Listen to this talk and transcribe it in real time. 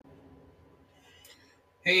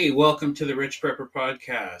Hey, welcome to the Rich Prepper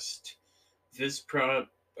Podcast. This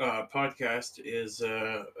podcast is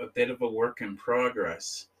a bit of a work in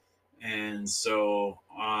progress. And so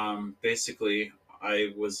basically,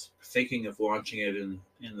 I was thinking of launching it in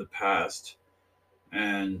the past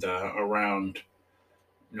and around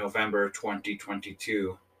November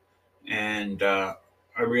 2022. And I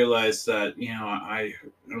realized that,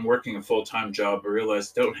 I'm working a full time job. I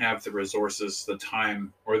realized I don't have the resources, the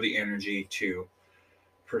time, or the energy to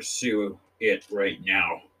pursue it right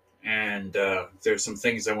now. And there's some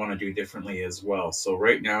things I want to do differently as well. So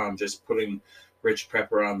right now, I'm just putting Rich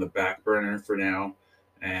Prepper on the back burner for now,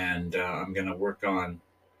 and I'm gonna work on.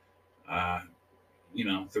 Uh,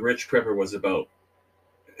 the Rich Prepper was about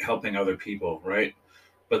helping other people, right?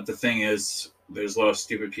 But the thing is, there's a lot of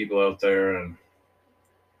stupid people out there, and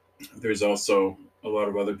there's also a lot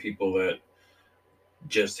of other people that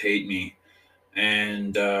just hate me,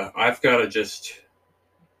 and I've got to just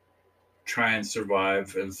try and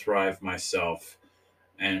survive and thrive myself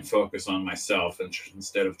and focus on myself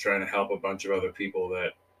instead of trying to help a bunch of other people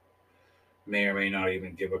that may or may not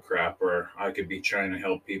even give a crap, or I could be trying to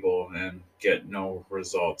help people and get no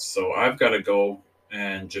results. So I've got to go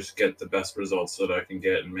and just get the best results that I can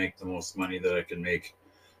get and make the most money that I can make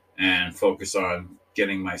and focus on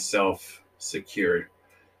getting myself secured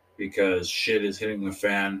because shit is hitting the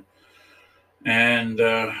fan, and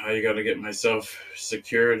I got to get myself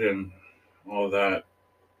secured and all that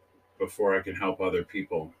before I can help other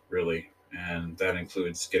people, really. And that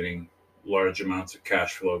includes getting large amounts of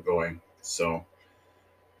cash flow going. So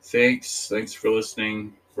thanks. Thanks for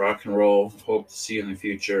listening. Rock and roll. Hope to see you in the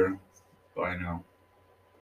future. Bye now.